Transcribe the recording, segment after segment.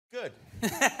Good.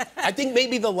 I think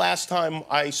maybe the last time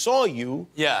I saw you,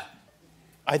 yeah,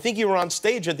 I think you were on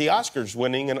stage at the Oscars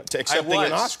winning and accepting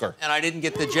an Oscar. And I didn't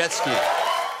get the jet ski.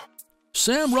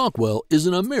 Sam Rockwell is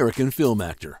an American film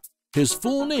actor. His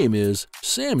full name is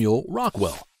Samuel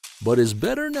Rockwell, but is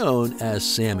better known as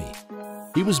Sammy.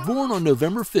 He was born on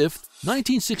November 5th,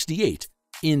 1968,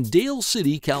 in Dale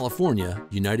City, California,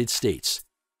 United States,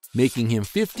 making him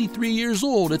 53 years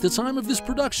old at the time of this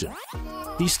production.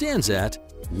 He stands at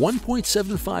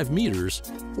 1.75 meters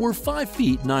or 5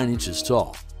 feet 9 inches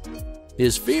tall.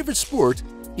 His favorite sport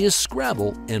is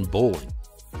Scrabble and bowling.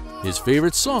 His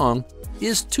favorite song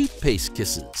is Toothpaste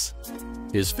Kisses.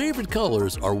 His favorite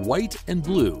colors are white and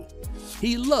blue.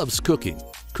 He loves cooking.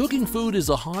 Cooking food is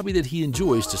a hobby that he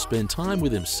enjoys to spend time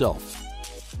with himself.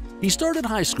 He started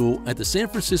high school at the San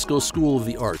Francisco School of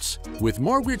the Arts with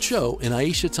Margaret Cho and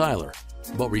Aisha Tyler,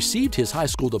 but received his high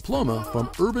school diploma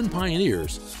from Urban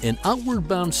Pioneers, an outward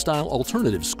bound style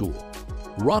alternative school.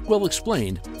 Rockwell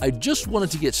explained, "I just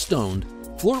wanted to get stoned,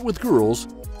 flirt with girls,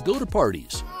 go to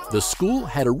parties." The school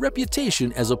had a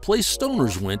reputation as a place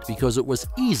stoners went because it was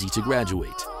easy to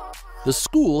graduate. The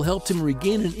school helped him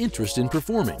regain an interest in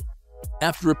performing.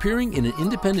 After appearing in an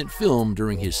independent film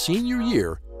during his senior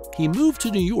year, he moved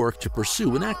to New York to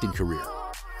pursue an acting career.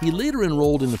 He later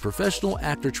enrolled in the professional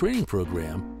actor training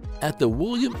program at the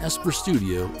William Esper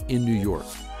Studio in New York.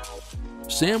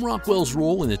 Sam Rockwell's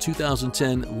role in the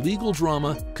 2010 legal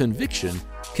drama Conviction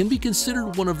can be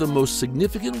considered one of the most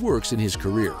significant works in his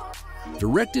career.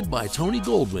 Directed by Tony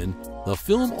Goldwyn, the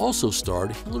film also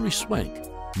starred Hilary Swank,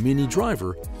 Minnie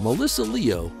Driver, Melissa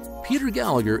Leo, Peter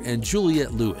Gallagher, and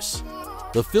Juliette Lewis.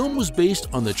 The film was based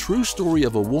on the true story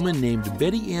of a woman named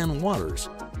Betty Ann Waters,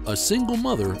 a single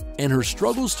mother, and her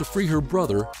struggles to free her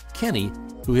brother, Kenny,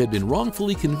 who had been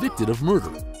wrongfully convicted of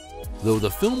murder. Though the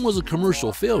film was a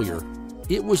commercial failure,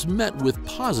 it was met with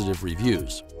positive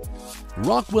reviews.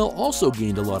 Rockwell also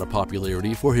gained a lot of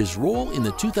popularity for his role in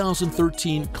the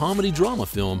 2013 comedy drama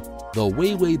film The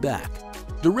Way, Way Back.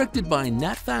 Directed by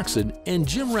Nat Faxon and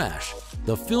Jim Rash,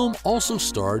 the film also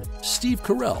starred Steve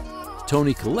Carell,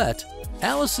 Toni Collette,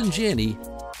 Allison Janney,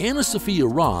 Anna Sophia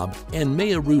Robb, and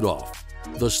Maya Rudolph.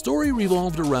 The story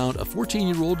revolved around a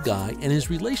 14-year-old guy and his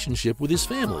relationship with his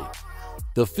family.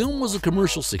 The film was a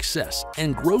commercial success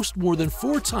and grossed more than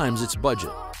 4 times its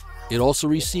budget. It also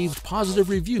received positive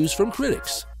reviews from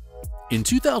critics. In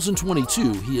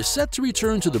 2022, he is set to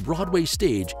return to the Broadway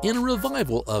stage in a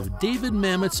revival of David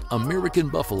Mamet's American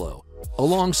Buffalo,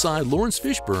 alongside Lawrence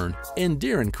Fishburne and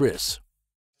Darren Criss.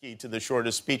 To the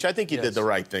shortest speech. I think you did the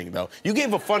right thing, though. You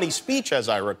gave a funny speech, as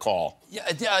I recall.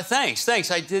 Yeah, thanks.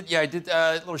 I did. Yeah, I did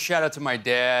a little shout out to my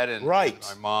dad and my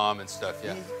mom and stuff.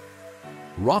 Yeah.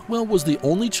 Rockwell was the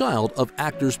only child of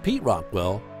actors Pete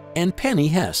Rockwell and Penny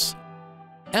Hess.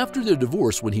 After their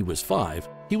divorce when he was 5,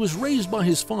 he was raised by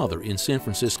his father in San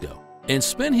Francisco and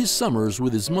spent his summers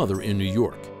with his mother in New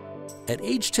York. At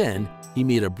age 10, he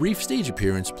made a brief stage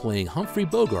appearance playing Humphrey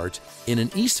Bogart in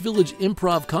an East Village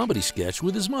improv comedy sketch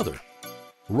with his mother.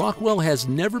 Rockwell has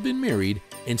never been married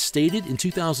and stated in a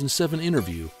 2007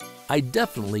 interview, "I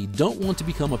definitely don't want to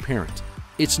become a parent.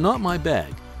 It's not my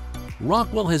bag."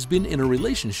 Rockwell has been in a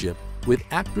relationship with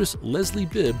actress Leslie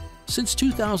Bibb since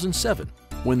 2007,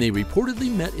 when they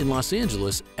reportedly met in Los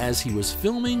Angeles as he was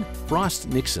filming Frost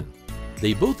Nixon.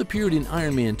 They both appeared in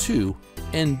Iron Man 2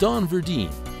 and Don Verdine.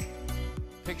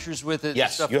 Pictures with it.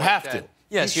 Yes, stuff you like have that. to.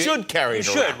 Yes, you should carry it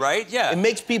around. You should, right? Yeah. It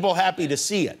makes people happy to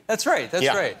see it. That's right. That's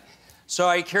right. So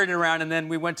I carried it around, and then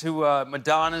we went to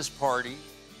Madonna's party.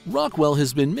 Rockwell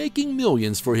has been making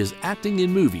millions for his acting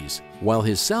in movies. While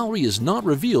his salary is not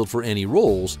revealed for any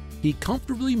roles, he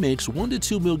comfortably makes $1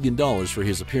 to $2 million for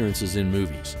his appearances in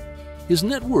movies. His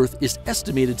net worth is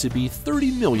estimated to be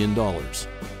 $30 million.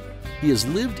 He has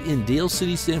lived in Dale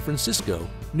City, San Francisco,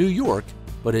 New York,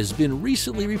 but has been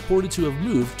recently reported to have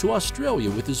moved to Australia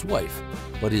with his wife,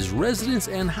 but his residence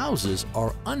and houses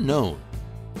are unknown.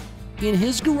 In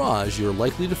his garage, you're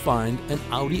likely to find an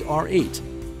Audi R8,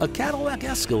 a Cadillac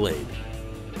Escalade,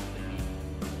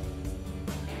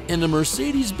 and a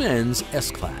Mercedes-Benz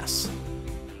S-Class.